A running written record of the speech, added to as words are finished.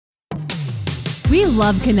We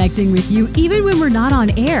love connecting with you even when we're not on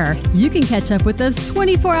air. You can catch up with us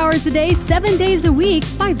 24 hours a day, 7 days a week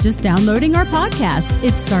by just downloading our podcast.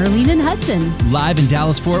 It's Starlene and Hudson. Live in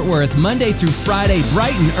Dallas-Fort Worth, Monday through Friday,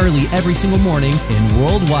 bright and early every single morning, and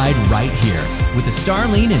worldwide right here with the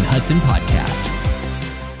Starlene and Hudson podcast.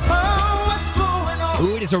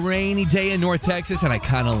 Ooh, it is a rainy day in North Texas, and I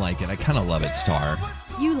kind of like it. I kind of love it, Star.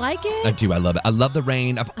 You like it? I do. I love it. I love the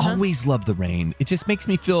rain. I've always loved the rain. It just makes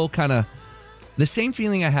me feel kind of the same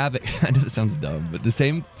feeling I have at, I know this sounds dumb, but the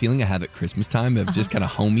same feeling I have at Christmas time of just kind of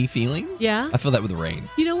homey feeling. Yeah. I feel that with the rain.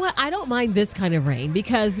 You know what? I don't mind this kind of rain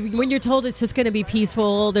because when you're told it's just going to be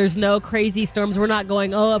peaceful, there's no crazy storms. We're not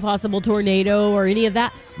going, a possible tornado or any of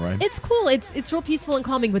that. Right. It's cool. It's real peaceful and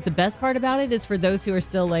calming. But the best part about it is for those who are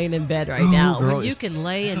still laying in bed right now. Girl, when you can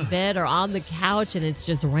lay in bed or on the couch and it's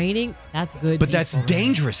just raining, that's good. But that's rain.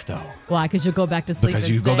 dangerous, though. Why? Because you'll go back to sleep. Because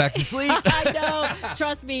you go back to sleep. I know.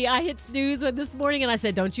 Trust me. I hit snooze this morning and I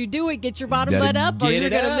said, don't you do it. Get your bottom Gotta butt up or get you're it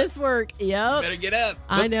going to up. miss work. Yep. Better get up.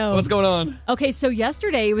 I know. What's going on? Okay, so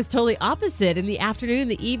yesterday it was totally opposite. In the afternoon, in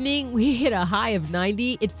the evening, we hit a high of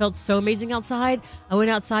 90. It felt so amazing outside. I went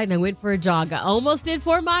outside and I went for a jog. I almost did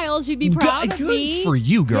 4 miles. You'd be proud of me. Good for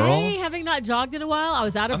you, girl. Yay, having not jogged in a while. I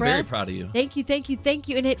was out of I'm breath. very proud of you. Thank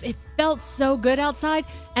you. And it felt so good outside.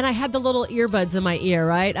 And I had the little earbuds in my ear,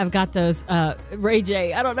 right? I've got those Ray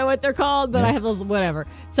J. I don't know what they're called, but I have those, whatever.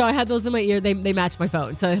 So I had those in my ear. They match my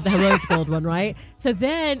phone. So the rose gold one, right? So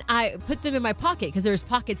then I put them in my pocket because there's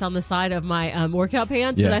pockets on the side of my workout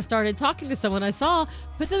pants. Yeah. When I started talking to someone I saw,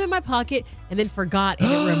 put them in my pocket and then forgot.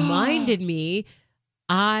 And it reminded me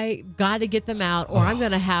I got to get them out or I'm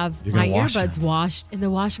going to have my earbuds washed in the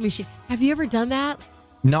washing machine. Have you ever done that?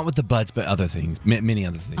 Not with the buds, but other things, many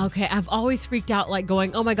other things. Okay, I've always freaked out, like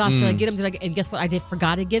going, oh my gosh, did I get them? And guess what? I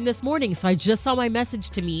forgot again this morning. So I just saw my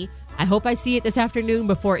message to me. I hope I see it this afternoon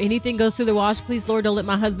before anything goes through the wash. Please, Lord, don't let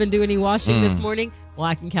my husband do any washing this morning. Well,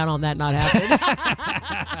 I can count on that not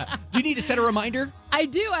happening. Do you need to set a reminder? I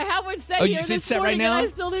do. I have one set Oh, here you this set morning right now? and I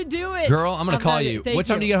still didn't do it. Girl, I'm going to call you. Thank What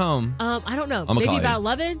time do you get home? I don't know. I'ma Maybe call about you.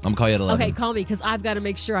 11? I'm going to call you at 11. Okay, call me because I've got to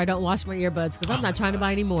make sure I don't wash my earbuds because I'm not trying to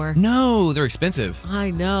buy any more. No, they're expensive. I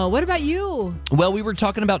know. What about you? Well, we were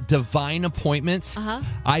talking about divine appointments.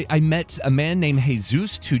 I met a man named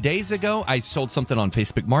Jesus 2 days ago. I sold something on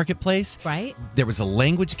Facebook Marketplace. Right. There was a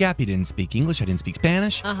language gap. He didn't speak English. I didn't speak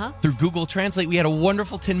Spanish. Through Google Translate, we had a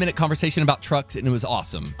wonderful 10-minute conversation about trucks, and it was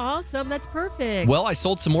awesome. Awesome. That's perfect. Well, I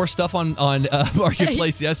sold some more stuff on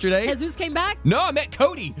Marketplace yesterday. Jesus came back? No, I met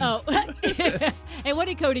Cody. Oh. And what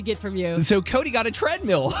did Cody get from you? So Cody got a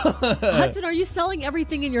treadmill. Hudson, are you selling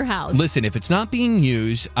everything in your house? Listen, if it's not being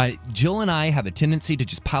used, Jill and I have a tendency to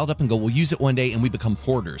just pile it up and go, we'll use it one day, and we become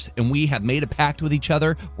hoarders. And we have made a pact with each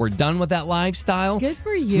other. We're done with that lifestyle. Good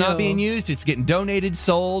for you. It's not being used. It's getting donated,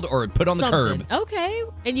 sold, or put on the curb. Okay.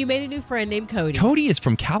 And you made a new friend named Cody. Cody is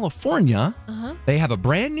from California. They have a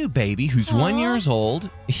brand new baby who's 1 year old.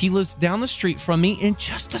 He lives down the street from me, and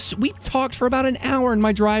we talked for about an hour in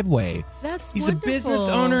my driveway. He's wonderful. a business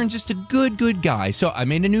owner and just a good guy. So I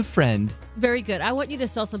made a new friend. Very good. I want you to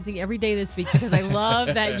sell something every day this week because I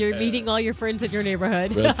love that you're meeting all your friends in your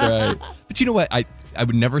neighborhood. That's right. But you know what? I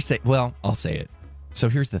would never say, well, I'll say it. So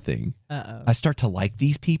here's the thing. I start to like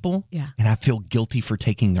these people, and I feel guilty for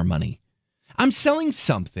taking their money. I'm selling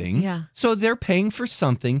something, so they're paying for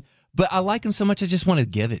something, but I like them so much I just want to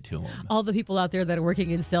give it to them. All the people out there that are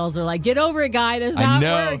working in sales are like, get over it, guy. That's how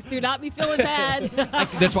it works. Do not be feeling bad.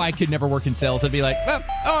 That's why I could never work in sales. I'd be like,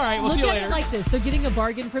 all right, we'll see you later. Look at it like this. They're getting a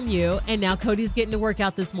bargain from you, and now Cody's getting to work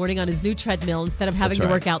out this morning on his new treadmill instead of having to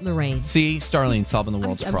work out in the rain. See, Starlene solving the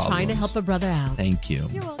world's problems. I'm trying to help a brother out. Thank you.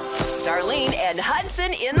 You're welcome. Starlene and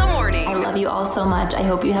Hudson in the morning. I love you all so much. I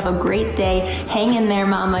hope you have a great day. Hang in there,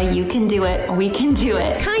 Mama. You can do it. We can do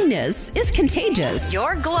it. Kindness is contagious.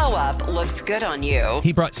 Your glow up looks good on you.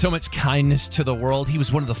 He brought so much kindness to the world. He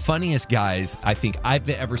was one of the funniest guys I think I've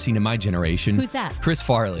ever seen in my generation. Who's that? Chris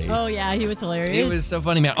Farley. Oh, yeah. He was hilarious. He was so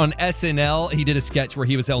funny, man. On SNL, he did a sketch where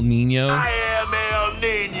he was El Nino. I am El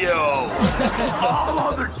Nino. All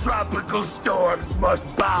other tropical storms must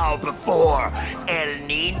bow before El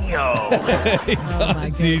Nino. Oh, my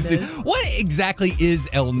goodness. What exactly is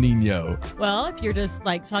El Nino? Well, if you're just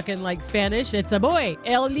like talking like Spanish, it's a boy.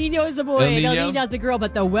 El Nino is a boy. El And El Niño? Nino is a girl.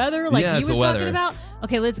 But the weather, like Yeah, he it's was the talking weather. about.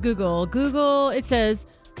 Okay, let's Google. Google, it says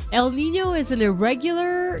El Nino is an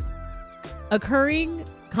irregular occurring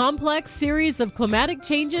complex series of climatic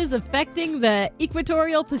changes affecting the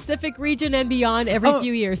equatorial Pacific region and beyond every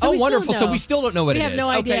few years. So wonderful. So we still don't know what it is. We have no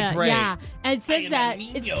idea. Okay, great. Yeah. And it says that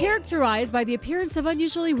it's characterized by the appearance of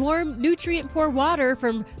unusually warm, nutrient-poor water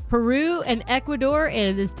from Peru and Ecuador,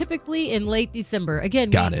 and is typically in late December. Again,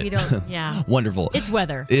 we don't, Wonderful. It's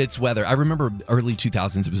weather. It's weather. I remember early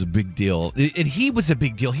 2000s, it was a big deal. And he was a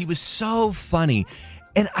big deal. He was so funny.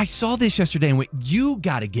 And I saw this yesterday and went, you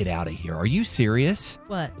got to get out of here. Are you serious?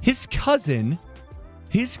 What? His cousin,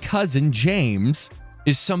 James,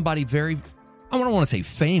 is somebody very, I don't want to say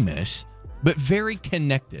famous, but very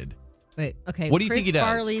connected. Wait, okay. What do you think he does?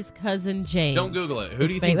 Chris Farley's cousin James. Don't Google it. Who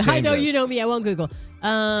do you think James I know is? you know me. I won't Google.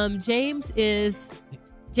 James is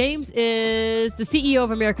the CEO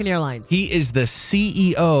of American Airlines. He is the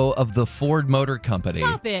CEO of the Ford Motor Company.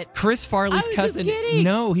 Stop it. Chris Farley's cousin. Just kidding.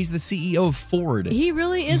 No, he's the CEO of Ford. He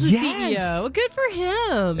really is the CEO. Good for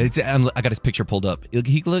him. I got his picture pulled up.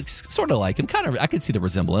 He looks sort of like him. Kind of. I could see the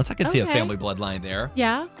resemblance. I could see a family bloodline there.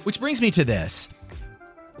 Yeah. Which brings me to this.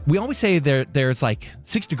 We always say there's like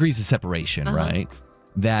 6 degrees of separation, right?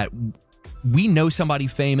 That we know somebody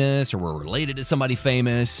famous or we're related to somebody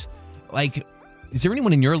famous. Like, is there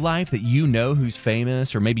anyone in your life that you know who's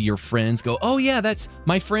famous, or maybe your friends go, oh yeah, that's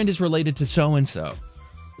my friend is related to so-and-so?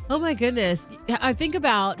 Oh my goodness. I think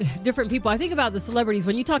about different people. I think about the celebrities.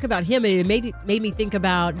 When you talk about him, it made me think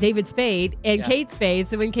about David Spade and Kate Spade.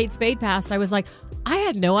 So when Kate Spade passed, I was like, I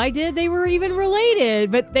had no idea they were even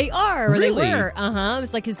related, but they are. Or really? They were.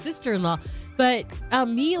 It's like his sister-in-law. But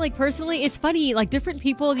me, like personally, it's funny, like different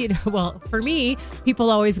people, well, for me,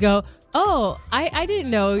 people always go, oh, I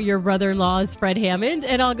didn't know your brother-in-law is Fred Hammond.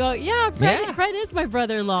 And I'll go, Fred is my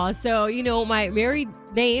brother-in-law. So, my married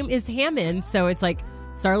name is Hammond. So it's like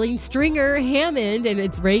Starling Stringer Hammond, and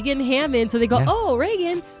it's Reagan Hammond. So they go, oh,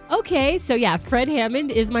 Reagan. Okay. So Fred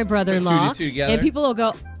Hammond is my brother-in-law. And people will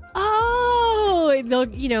go, oh, and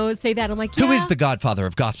they'll, say that. I'm like, Who is the godfather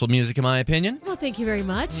of gospel music, in my opinion? Well, thank you very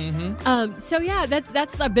much.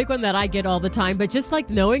 That's a big one that I get all the time. But just like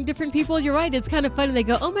knowing different people, you're right. It's kind of fun. And they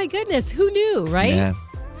go, oh my goodness, who knew, right? Yeah.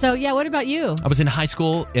 So, what about you? I was in high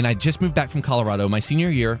school, and I just moved back from Colorado. My senior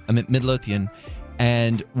year, I'm at Midlothian,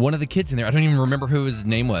 and one of the kids in there, I don't even remember who his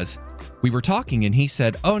name was. We were talking, and he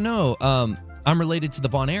said, oh no, I'm related to the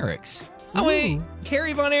Von Erichs. Oh, wait,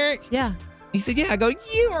 Carrie Von Erich? Yeah. He said, yeah. I go,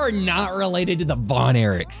 you are not related to the Von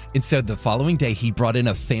Erichs. And so the following day, he brought in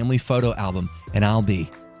a family photo album, and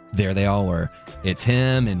there they all were. It's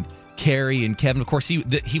him and Carrie and Kevin. Of course, he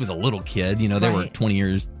was a little kid. They were 20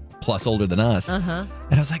 years plus older than us. And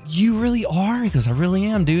I was like, you really are? He goes, I really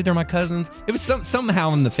am, dude. They're my cousins. It was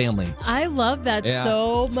somehow in the family. I love that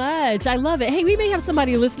so much. I love it. Hey, we may have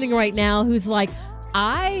somebody listening right now who's like,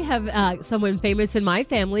 I have someone famous in my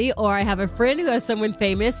family, or I have a friend who has someone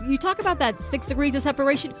famous. You talk about that 6 degrees of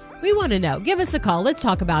separation. We want to know. Give us a call. Let's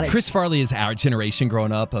talk about it. Chris Farley is our generation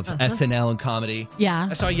growing up of SNL and comedy. Yeah.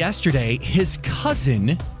 I saw yesterday his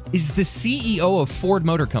cousin is the CEO of Ford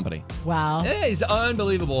Motor Company. Wow. Yeah, he's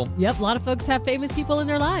unbelievable. Yep, a lot of folks have famous people in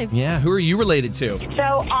their lives. Yeah, who are you related to? So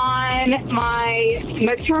on my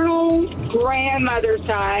maternal grandmother's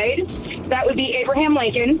side, that would be Abraham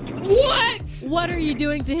Lincoln. What? What are you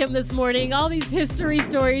doing to him this morning? All these history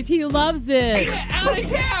stories. He loves it. Out of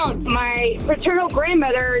town. My paternal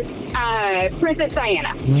grandmother's Princess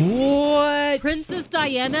Diana. What? Princess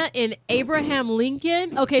Diana and Abraham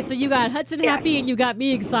Lincoln? Okay, so you got Hudson Happy and you got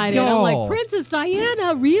me excited. Yo. I'm like, Princess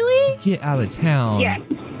Diana, really? Get out of town. Yes.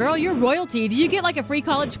 Girl, you're royalty. Do you get like a free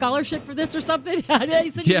college scholarship for this or something? You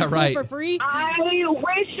send you to school for free? I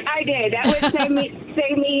wish I did. That would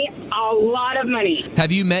save me a lot of money.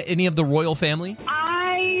 Have you met any of the royal family?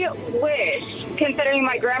 I wish, considering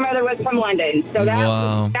my grandmother was from London. So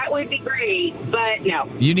that would be great, but no.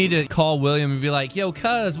 You need to call William and be like, yo,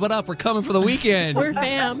 cuz, what up? We're coming for the weekend. We're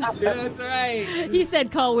fam. Yeah, that's right. He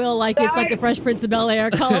said call Will like it's like the Fresh Prince of Bel-Air.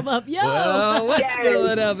 Call him up. Yo. Well, West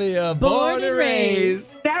Philadelphia, born and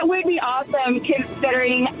raised. That would be awesome,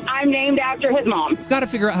 considering I'm named after his mom. You've got to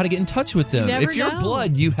figure out how to get in touch with them. If you're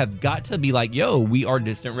blood, you have got to be like, yo, we are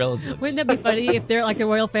distant relatives. Wouldn't that be funny if they're like the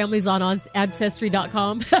royal families on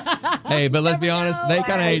Ancestry.com? Hey, but let's be honest, they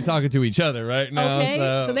kind of hate talking to each other right now. Okay,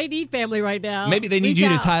 so they need family right now. Maybe they need you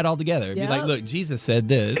to tie it all together. Be like, look, Jesus said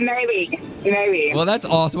this. Maybe. Well, that's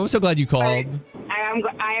awesome. I'm so glad you called.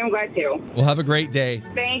 I am glad too. Well, have a great day.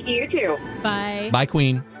 Thank you too. Bye. Bye,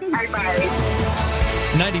 Queen. Bye.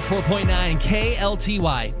 94.9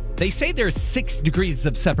 KLTY. They say there's 6 degrees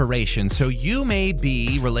of separation, so you may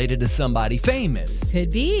be related to somebody famous.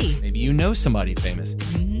 Could be. Maybe you know somebody famous.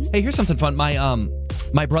 Mm-hmm. Hey, here's something fun.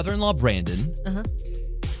 My brother-in-law, Brandon,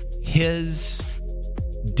 his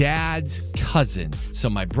dad's cousin. So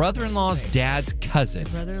my brother-in-law's dad's cousin.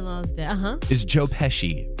 Brother-in-law's dad. Is Joe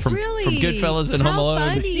Pesci from Goodfellas and How Home Alone.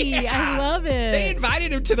 Funny. Yeah. I love it. They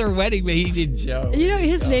invited him to their wedding, but he didn't show.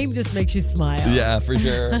 His name just makes you smile. Yeah, for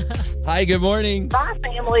sure. Hi, good morning. My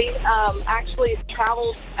family actually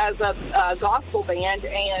travels as a gospel band,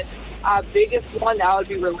 and our biggest one that I would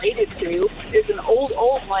be related to is an old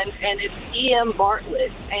one, and it's E.M.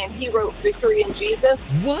 Bartlett, and he wrote Victory in Jesus.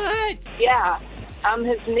 What? Yeah, I'm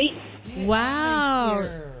his niece. Wow.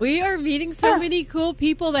 We are meeting so many cool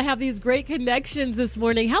people that have these great connections this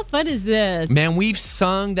morning. How fun is this? Man, we've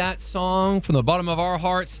sung that song from the bottom of our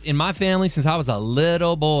hearts in my family since I was a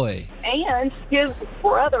little boy. And his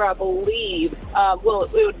brother, I believe, it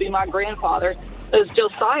would be my grandfather, is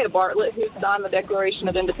Josiah Bartlett, who signed the Declaration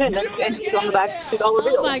of Independence, and he's on the back of $2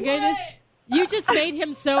 bill. Oh, my goodness. You just made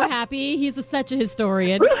him so happy. He's such a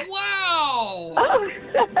historian. Wow!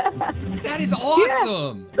 That is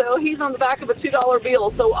awesome. Yeah. So he's on the back of a $2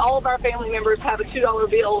 bill. So all of our family members have a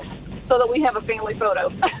 $2 bill so that we have a family photo.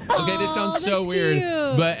 Okay, this sounds so weird.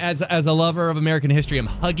 Cute. But as a lover of American history, I'm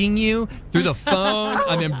hugging you through the phone.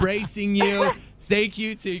 I'm embracing you. Thank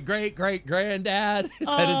you to great-great-granddad.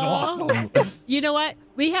 That is awesome. You know what?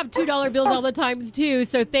 We have $2 bills all the time, too,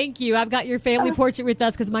 so thank you. I've got your family portrait with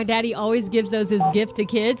us because my daddy always gives those as gift to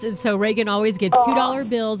kids, and so Reagan always gets $2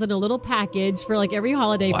 bills and a little package for like every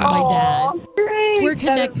holiday for my dad. Great. We're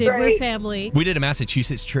connected. We're family. We did a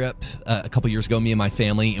Massachusetts trip a couple years ago, me and my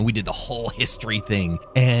family, and we did the whole history thing.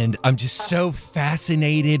 And I'm just so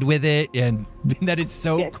fascinated with it, and that is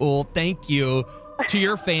so cool. Thank you to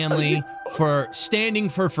your family for standing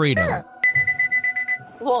for freedom.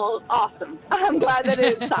 Well, awesome. I'm glad that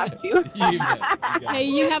it touched you. Hey,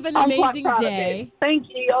 you have an amazing day. Thank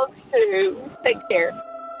you. Y'all too. Take care.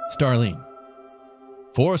 Starlene,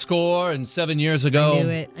 7 years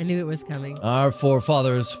ago. I knew it was coming. Our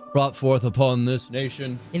forefathers brought forth upon this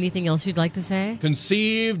nation. Anything else you'd like to say?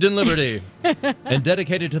 Conceived in liberty and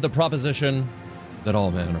dedicated to the proposition that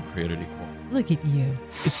all men are created equal. Look at you.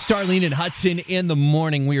 It's Starlene and Hudson in the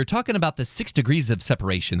morning. We are talking about the 6 degrees of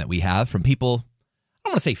separation that we have from people, I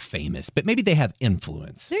don't want to say famous, but maybe they have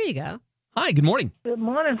influence. There you go. Hi, good morning. Good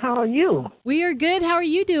morning. How are you? We are good. How are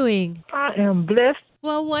you doing? I am blessed.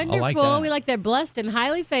 Well, wonderful. I like that. We like that, blessed and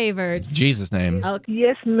highly favored. Jesus' name. Okay.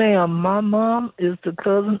 Yes, ma'am. My mom is the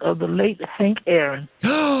cousin of the late Hank Aaron.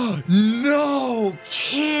 No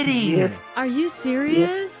kidding. Yes. Are you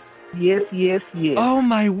serious? Yes. Oh,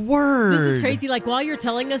 my word. This is crazy. Like, while you're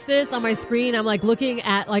telling us this on my screen, I'm like looking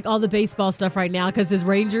at like all the baseball stuff right now because this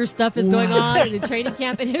Rangers stuff is going on in the training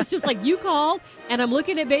camp. And it's just like you called and I'm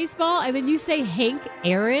looking at baseball and then you say Hank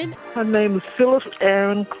Aaron. Her name is Phyllis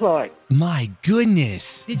Aaron Clark. My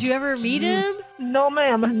goodness. Did you ever meet him? No,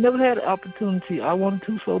 ma'am. I never had the opportunity. I wanted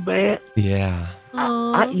to so bad. Yeah.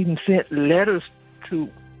 I even sent letters to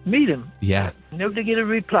meet him. Yeah. Never to get a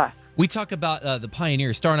reply. We talk about the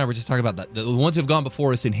pioneers. Star and I were just talking about the ones who have gone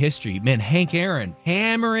before us in history. Man, Hank Aaron,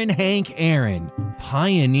 hammering Hank Aaron,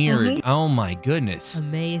 pioneered. Mm-hmm. Oh my goodness,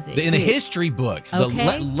 amazing! In the history books.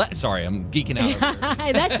 Okay. Sorry, I'm geeking out.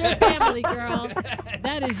 That's your family, girl.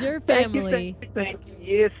 That is your family. Thank you.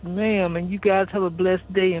 Yes, ma'am. And you guys have a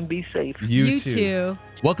blessed day and be safe. You too.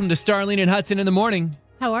 Welcome to Starlene and Hudson in the morning.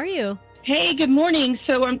 How are you? Hey, good morning.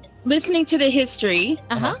 So I'm listening to the history.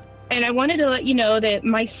 And I wanted to let you know that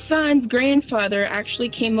my son's grandfather actually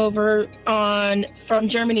came over from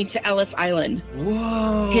Germany to Ellis Island.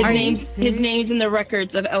 Whoa. His name's in the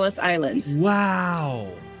records of Ellis Island.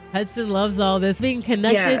 Wow. Hudson loves all this, being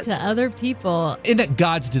connected to other people. Isn't that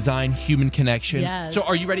God's design, human connection? Yes. So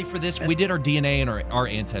are you ready for this? We did our DNA and our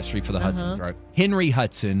ancestry for the Hudsons, right? Henry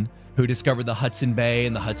Hudson, who discovered the Hudson Bay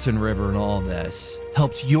and the Hudson River and all of this,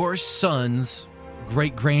 helped your son's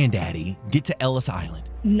great-granddaddy get to Ellis Island.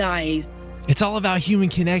 Nice. It's all about human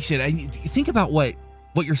connection. Think about what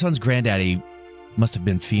your son's granddaddy must have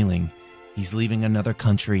been feeling. He's leaving another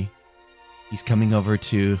country. He's coming over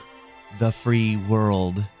to the free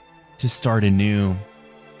world to start anew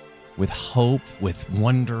with hope, with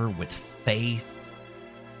wonder, with faith.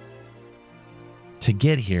 To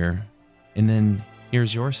get here, and then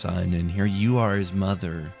here's your son, and here you are his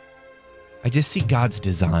mother. I just see God's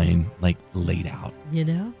design like laid out. You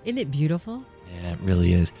know? Isn't it beautiful? Yeah, it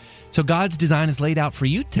really is. So God's design is laid out for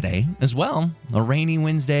you today as well. A rainy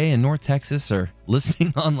Wednesday in North Texas or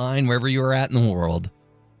listening online wherever you are at in the world.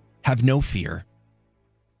 Have no fear.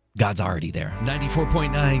 God's already there.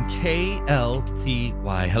 94.9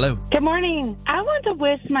 KLTY. Hello. Good morning. I want to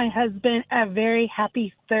wish my husband a very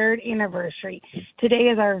happy 3rd anniversary. Today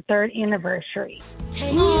is our 3rd anniversary.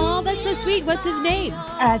 Oh, that's so sweet. What's his name?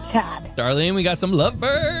 Chad. Darlene, we got some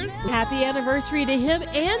lovebirds. Happy anniversary to him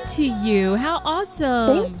and to you. How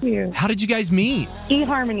awesome. Thank you. How did you guys meet?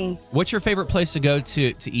 eHarmony. What's your favorite place to go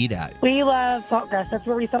to eat at? We love Saltgrass. That's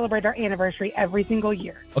where we celebrate our anniversary every single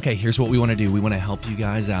year. Okay, here's what we want to do. We want to help you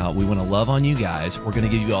guys out. We want to love on you guys. We're going to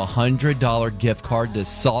give you a $100 gift card to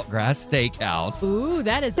Saltgrass Steakhouse. Ooh,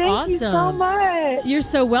 that is Thank awesome. you so much. You're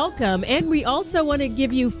so welcome. And we also want to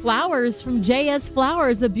give you flowers from JS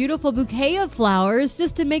Flowers, a beautiful bouquet of flowers,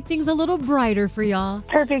 just to make things a little brighter for y'all.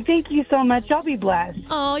 Perfect. Thank you so much. Y'all be blessed.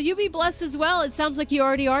 Oh, you be blessed as well. It sounds like you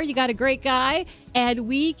already are. You got a great guy. And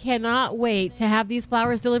we cannot wait to have these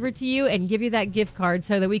flowers delivered to you and give you that gift card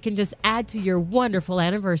so that we can just add to your wonderful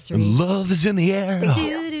anniversary. Love is in the air.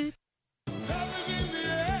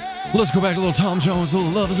 Let's go back to little Tom Jones.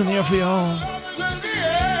 Little love is in the air for y'all.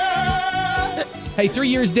 Hey, 3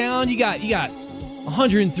 years down, you got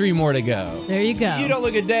 103 more to go. There you go. You don't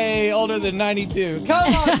look a day older than 92.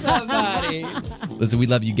 Come on, somebody. Listen, we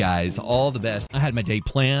love you guys. All the best. I had my day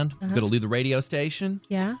planned. I'm going to leave the radio station.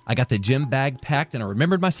 Yeah. I got the gym bag packed, and I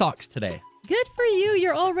remembered my socks today. Good for you.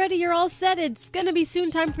 You're all ready. You're all set. It's going to be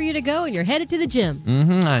soon time for you to go, and you're headed to the gym.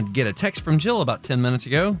 I get a text from Jill about 10 minutes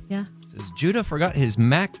ago. Yeah. It says, Judah forgot his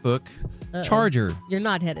MacBook charger. You're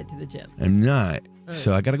not headed to the gym. I'm not.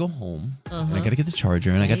 So I got to go home, and I got to get the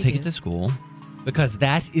charger, and I got to take it to school. Because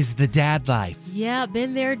that is the dad life. Yeah,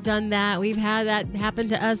 been there, done that. We've had that happen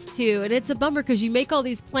to us too. And it's a bummer because you make all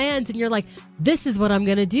these plans and you're like, this is what I'm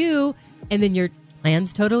going to do. And then your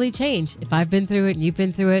plans totally change. If I've been through it and you've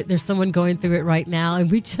been through it, there's someone going through it right now. And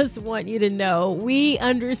we just want you to know, we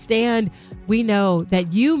understand. We know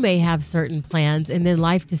that you may have certain plans and then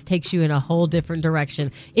life just takes you in a whole different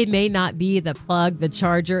direction. It may not be the plug, the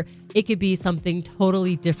charger. It could be something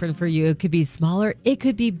totally different for you. It could be smaller. It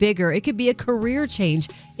could be bigger. It could be a career change.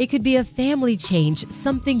 It could be a family change,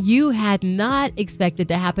 something you had not expected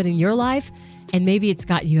to happen in your life. And maybe it's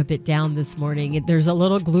got you a bit down this morning. There's a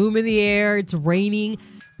little gloom in the air. It's raining.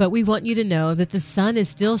 But we want you to know that the sun is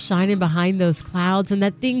still shining behind those clouds and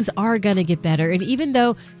that things are going to get better. And even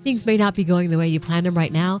though things may not be going the way you planned them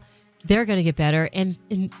right now, they're going to get better. And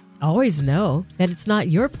always know that it's not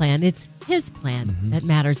your plan. It's his plan that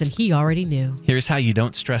matters. And he already knew. Here's how you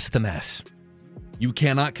don't stress the mess. You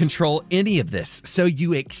cannot control any of this. So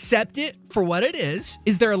you accept it for what it is.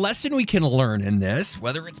 Is there a lesson we can learn in this,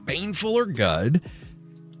 whether it's painful or good?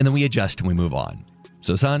 And then we adjust and we move on.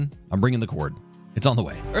 So, son, I'm bringing the cord. It's on the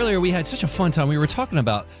way. Earlier, we had such a fun time. We were talking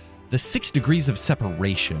about the 6 degrees of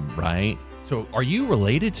separation, right? So are you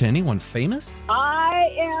related to anyone famous?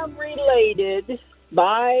 I am related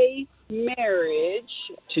by marriage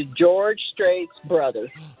to George Strait's brother.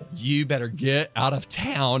 You better get out of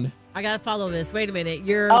town. I got to follow this. Wait a minute.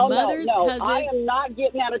 Your mother's cousin? I am not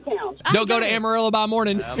getting out of town. Don't go to Amarillo by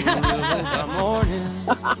morning.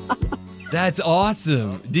 That's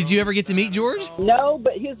awesome. Did you ever get to meet George? No,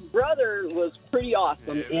 but his brother was pretty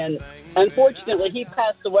awesome. And unfortunately, he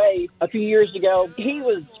passed away a few years ago. He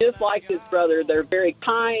was just like his brother. They're very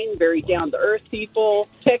kind, very down-to-earth people,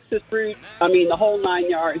 Texas roots. I mean, the whole 9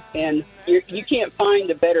 yards. And you can't find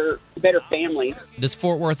a better family. Does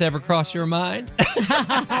Fort Worth ever cross your mind?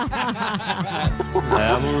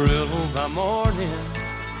 Amarillo by morning.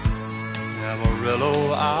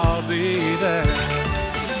 Amarillo, I'll be there.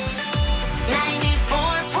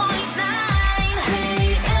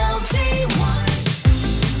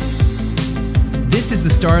 94.9 This is the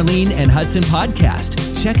Starlene and Hudson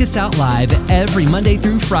podcast. Check us out live every Monday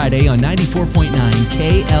through Friday on 94.9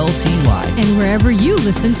 KLTY. And wherever you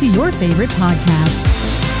listen to your favorite podcast.